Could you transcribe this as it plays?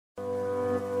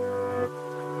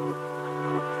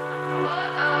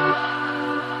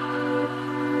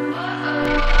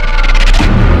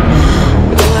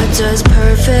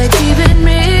perfect even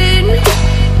mean?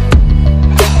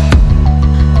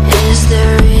 Is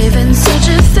there even such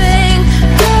a thing?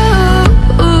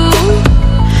 Ooh,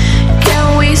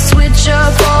 can we switch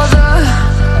up all the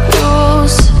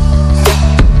rules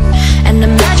and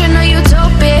imagine a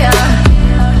utopia?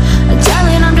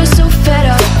 Darling, I'm just so fed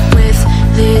up with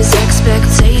these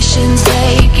expectations.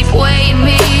 They keep weighing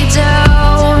me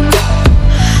down.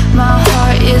 My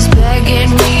heart is begging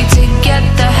me to get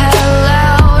the hell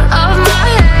out of my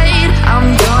head.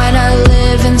 I'm gonna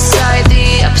live inside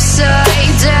the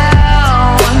upside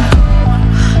down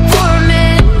for a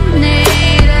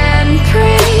minute and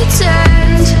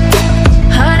pretend,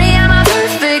 honey, I'm a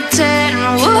perfect 10.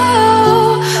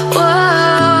 Whoa,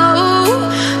 whoa,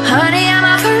 honey, I'm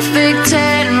a perfect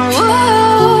 10.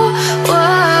 Whoa,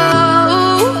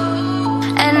 whoa,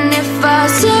 and if I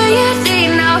say it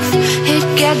enough, it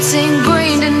gets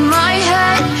ingrained in my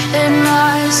head, and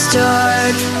I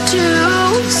start to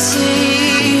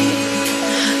see,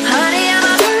 honey, I'm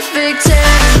a perfect 10.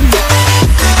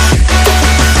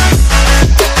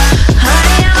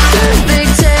 Honey, I'm a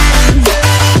perfect 10.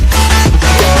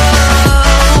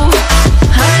 Whoa,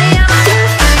 honey, I'm a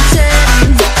perfect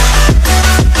 10.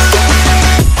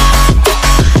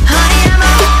 Honey, I'm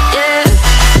a, yeah.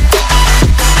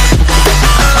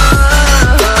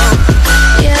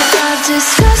 Yeah, I've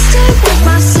discussed it with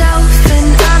myself, and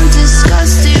I'm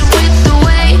disgusted with the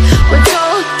way we're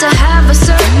told to have a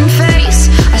certain face,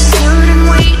 a certain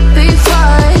weight,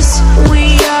 because we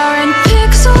aren't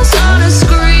pixels on a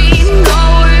screen. No,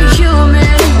 we're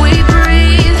human, we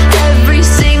breathe. Every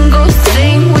single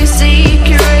thing we see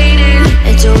curated,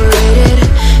 it's overrated.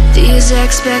 These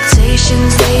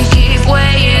expectations, they keep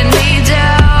weighing me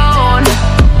down.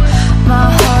 My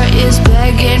heart is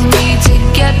begging me to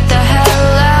get the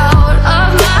hell out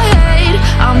of my head.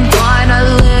 I'm gonna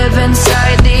live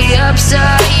inside the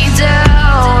upside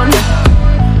down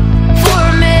for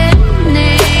a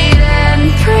minute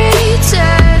and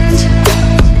pretend,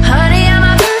 honey, I'm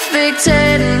a perfect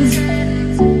 10.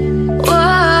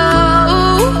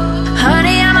 Whoa,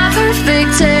 honey, I'm a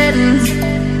perfect 10.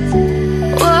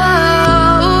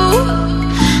 Whoa,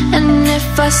 and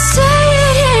if I say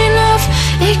it enough,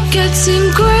 it gets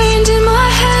ingrained in my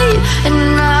head,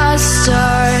 and I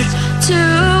start to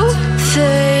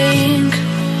think,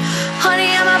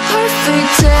 honey, I'm a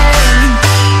perfect 10.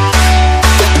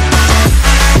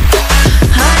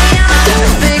 Honey, I'm a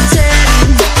perfect 10.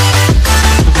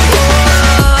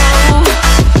 Whoa,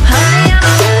 honey, I'm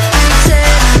a perfect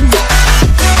 10.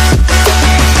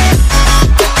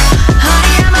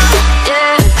 Honey, I'm a,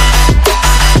 yeah.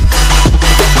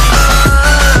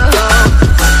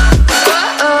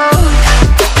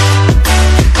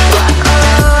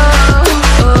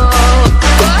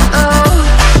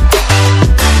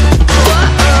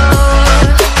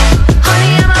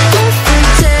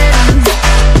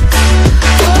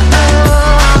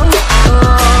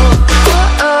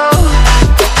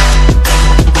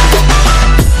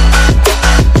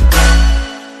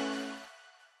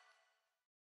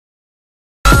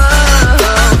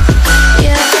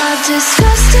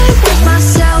 Disgusted with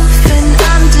myself, and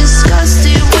I'm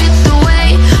disgusted with the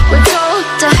way we're told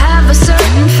to have a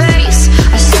certain face,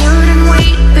 a certain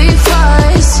weight,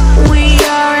 because we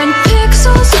aren't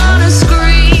pixels on a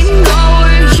screen. No,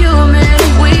 we're human,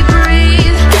 we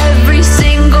breathe. Every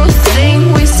single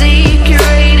thing we see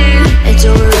curated, it's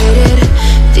overrated.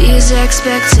 These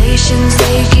expectations,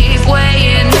 they keep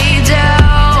weighing me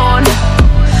down.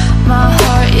 My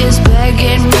heart is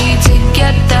begging me to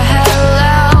get the hell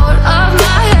out of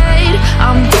my head.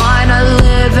 I'm gonna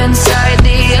live inside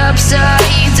the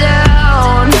upside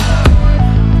down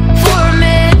for a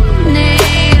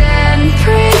minute and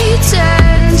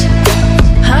pretend,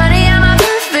 honey, I'm a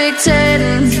perfect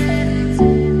 10.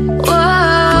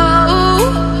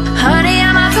 Whoa, honey,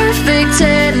 I'm a perfect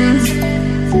 10.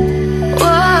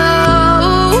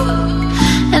 Whoa,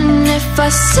 and if I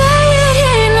say it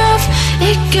enough,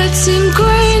 it gets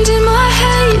ingrained in my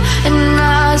head, and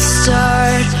I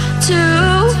start to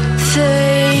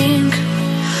think,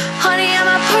 honey, I'm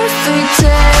a perfect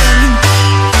 10.